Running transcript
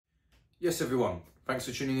Yes everyone, thanks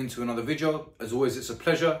for tuning in to another video. As always, it's a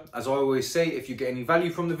pleasure. As I always say, if you get any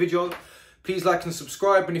value from the video, please like and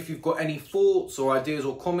subscribe. And if you've got any thoughts or ideas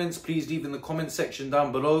or comments, please leave in the comment section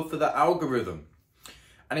down below for the algorithm.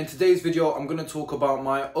 And in today's video, I'm going to talk about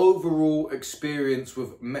my overall experience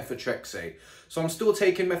with methotrexate. So I'm still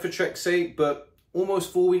taking methotrexate, but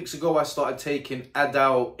almost 4 weeks ago, I started taking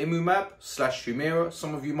adalimumab / Humira.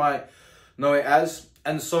 Some of you might know it as.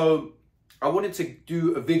 And so I wanted to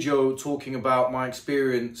do a video talking about my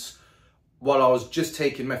experience while I was just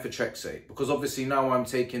taking methotrexate, because obviously now I'm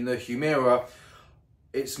taking the Humira,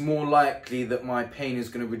 it's more likely that my pain is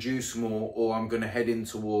going to reduce more or I'm going to head in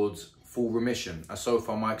towards full remission. And so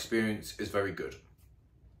far my experience is very good.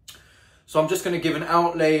 So I'm just going to give an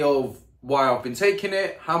outlay of why I've been taking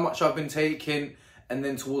it, how much I've been taking, and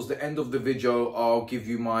then towards the end of the video I'll give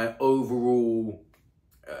you my overall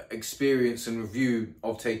experience and review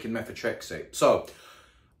of taking methotrexate. So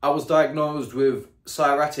I was diagnosed with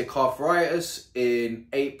psoriatic arthritis in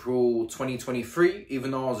April 2023,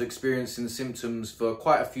 even though I was experiencing symptoms for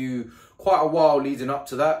quite a while leading up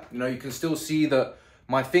to that. You know, you can still see that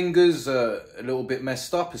my fingers are a little bit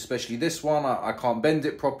messed up, especially this one. I can't bend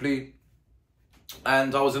it properly,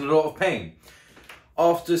 and I was in a lot of pain.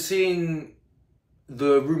 After seeing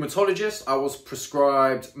the rheumatologist, I was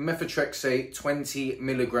prescribed methotrexate 20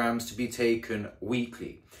 milligrams to be taken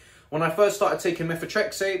weekly. When I first started taking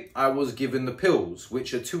methotrexate, I was given the pills,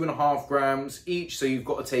 which are 2.5 grams each. So you've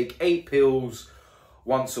got to take 8 pills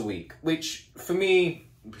once a week, which for me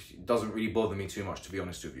doesn't really bother me too much, to be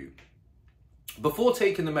honest with you. Before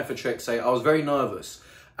taking the methotrexate, I was very nervous,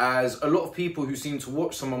 as a lot of people who seem to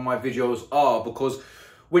watch some of my videos are, because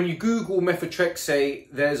when you Google methotrexate,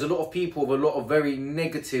 there's a lot of people with a lot of very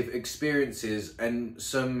negative experiences and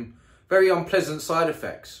some very unpleasant side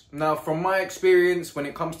effects. Now, from my experience, when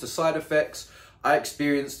it comes to side effects, I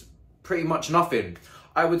experienced pretty much nothing.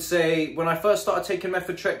 I would say when I first started taking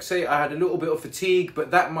methotrexate, I had a little bit of fatigue,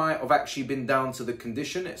 but that might have actually been down to the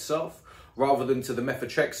condition itself rather than to the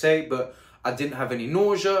methotrexate. But I didn't have any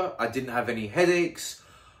nausea, I didn't have any headaches.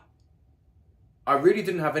 I really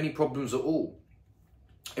didn't have any problems at all.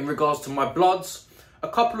 In regards to my bloods, a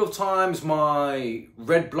couple of times my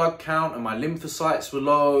red blood count and my lymphocytes were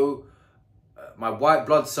low, my white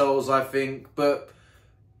blood cells, I think. But,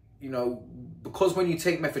 you know, because when you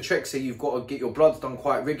take methotrexate, you've got to get your bloods done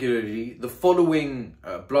quite regularly. The following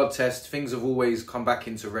blood test, things have always come back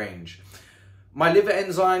into range. My liver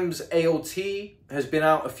enzymes, ALT, has been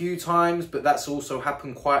out a few times, but that's also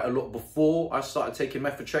happened quite a lot before I started taking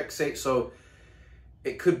methotrexate. So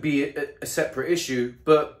it could be a separate issue,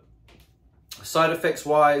 but side effects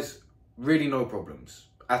wise, really no problems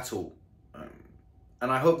at all.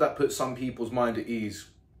 And I hope that puts some people's mind at ease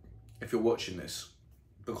if you're watching this,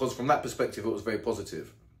 because from that perspective, it was very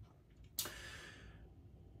positive.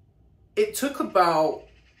 It took about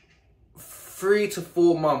 3 to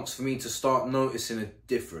 4 months for me to start noticing a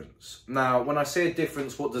difference. Now, when I say a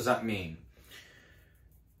difference, what does that mean?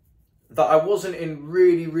 That I wasn't in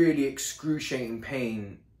really excruciating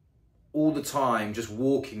pain all the time, just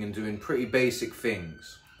walking and doing pretty basic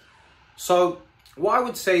things. So what I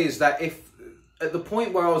would say is that if at the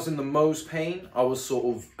point where I was in the most pain, I was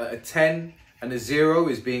sort of at a 10 and a 0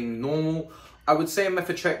 is being normal, I would say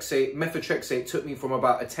methotrexate took me from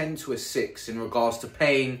about a 10 to a 6 in regards to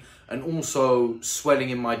pain and also swelling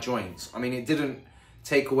in my joints. I mean, it didn't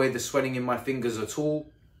take away the swelling in my fingers at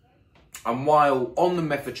all. And while on the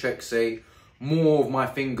methotrexate, more of my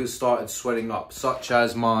fingers started swelling up, such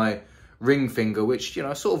as my ring finger, which, you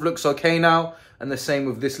know, sort of looks okay now. And the same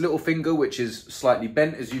with this little finger, which is slightly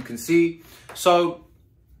bent, as you can see. So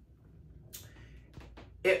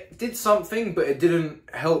it did something, but it didn't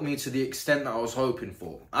help me to the extent that I was hoping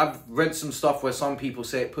for. I've read some stuff where some people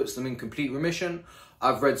say it puts them in complete remission.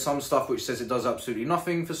 I've read some stuff which says it does absolutely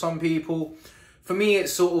nothing for some people. For me,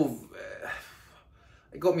 it's sort of,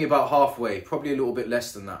 it got me about halfway, probably a little bit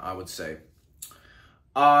less than that, I would say.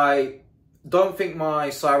 I don't think my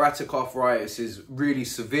psoriatic arthritis is really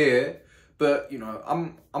severe, but, you know,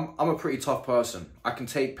 I'm a pretty tough person. I can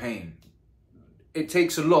take pain. It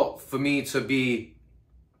takes a lot for me to be,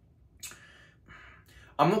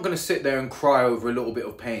 I'm not going to sit there and cry over a little bit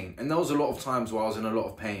of pain. And there was a lot of times where I was in a lot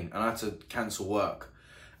of pain and I had to cancel work.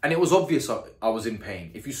 And it was obvious I was in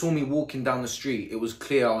pain. If you saw me walking down the street, it was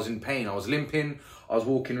clear I was in pain. I was limping, I was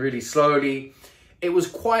walking really slowly. It was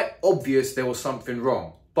quite obvious there was something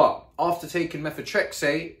wrong. But after taking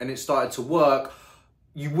methotrexate and it started to work,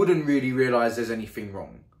 you wouldn't really realize there's anything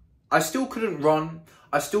wrong. I still couldn't run.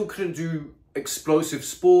 I still couldn't do explosive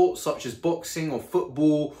sports such as boxing or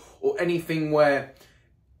football or anything where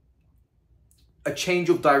a change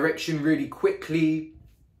of direction really quickly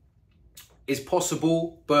is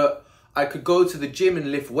possible, but I could go to the gym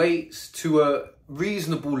and lift weights to a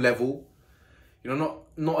reasonable level. You know,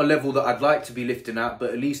 not a level that I'd like to be lifting at, but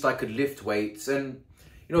at least I could lift weights. And,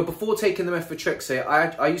 you know, before taking the methotrexate,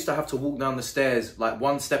 I used to have to walk down the stairs like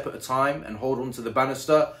one step at a time and hold on to the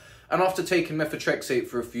banister. And after taking methotrexate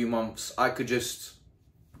for a few months, I could just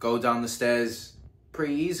go down the stairs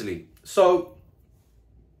pretty easily. So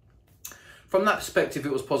from that perspective,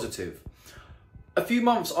 it was positive. A few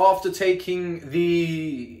months after taking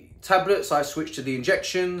the tablets, I switched to the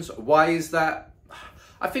injections. Why is that?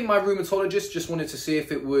 I think my rheumatologist just wanted to see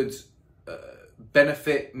if it would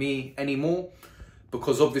benefit me anymore,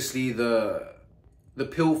 because obviously the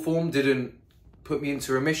pill form didn't put me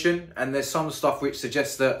into remission, and there's some stuff which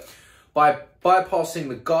suggests that by bypassing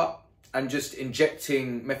the gut and just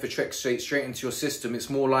injecting methotrexate straight into your system, it's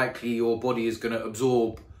more likely your body is going to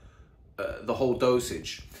absorb the whole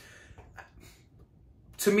dosage.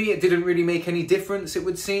 To me, it didn't really make any difference, it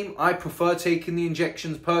would seem. I prefer taking the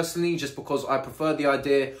injections personally, just because I prefer the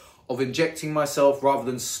idea of injecting myself rather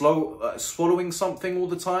than swallowing something all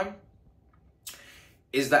the time.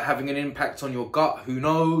 Is that having an impact on your gut? Who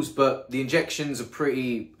knows? But the injections are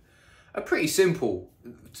pretty simple.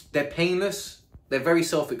 They're painless, they're very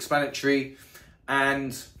self-explanatory,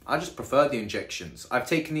 and I just prefer the injections. I've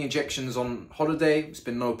taken the injections on holiday, it's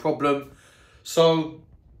been no problem. So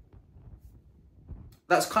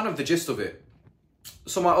that's kind of the gist of it.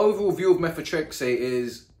 So my overall view of methotrexate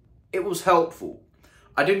is it was helpful.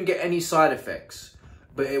 I didn't get any side effects,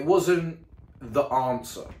 but it wasn't the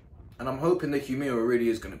answer. And I'm hoping the Humira really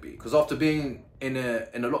is going to be, because after being in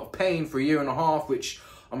a lot of pain for 1.5 years, which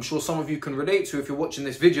I'm sure some of you can relate to if you're watching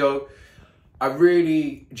this video, I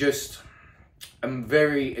really just am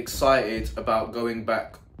very excited about going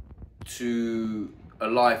back to a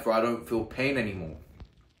life where I don't feel pain anymore.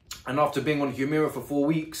 And after being on Humira for 4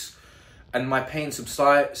 weeks and my pain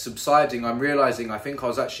subsiding, I'm realizing I think I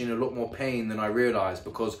was actually in a lot more pain than I realized,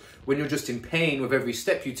 because when you're just in pain with every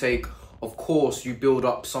step you take, of course, you build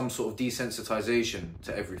up some sort of desensitization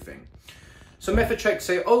to everything. So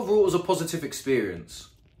methotrexate overall was a positive experience.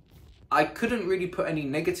 I couldn't really put any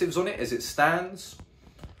negatives on it as it stands.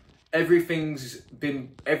 Everything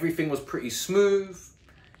was pretty smooth.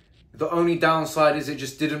 The only downside is it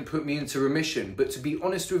just didn't put me into remission. But to be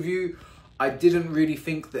honest with you, I didn't really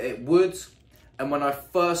think that it would. And when I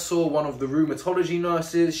first saw one of the rheumatology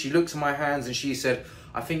nurses, she looked at my hands and she said,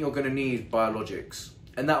 I think you're going to need biologics.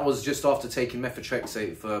 And that was just after taking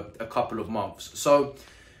methotrexate for a couple of months. So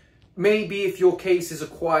maybe if your cases are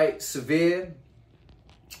quite severe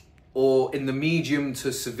or in the medium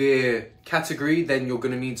to severe category, then you're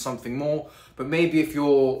going to need something more. But maybe if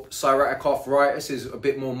your psoriatic arthritis is a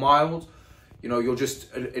bit more mild, you know, you're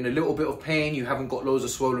just in a little bit of pain, you haven't got loads of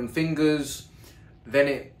swollen fingers,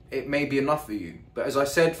 then it may be enough for you. But as I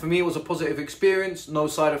said, for me, it was a positive experience, no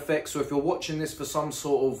side effects. So if you're watching this for some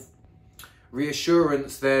sort of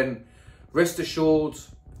reassurance, then rest assured,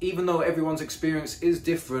 even though everyone's experience is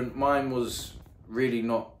different, mine was really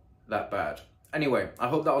not that bad. Anyway, I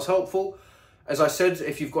hope that was helpful. As I said,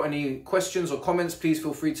 if you've got any questions or comments, please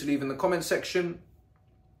feel free to leave in the comment section.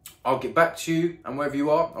 I'll get back to you, and wherever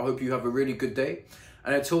you are, I hope you have a really good day.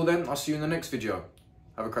 And until then, I'll see you in the next video.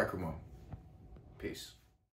 Have a cracking one. Peace.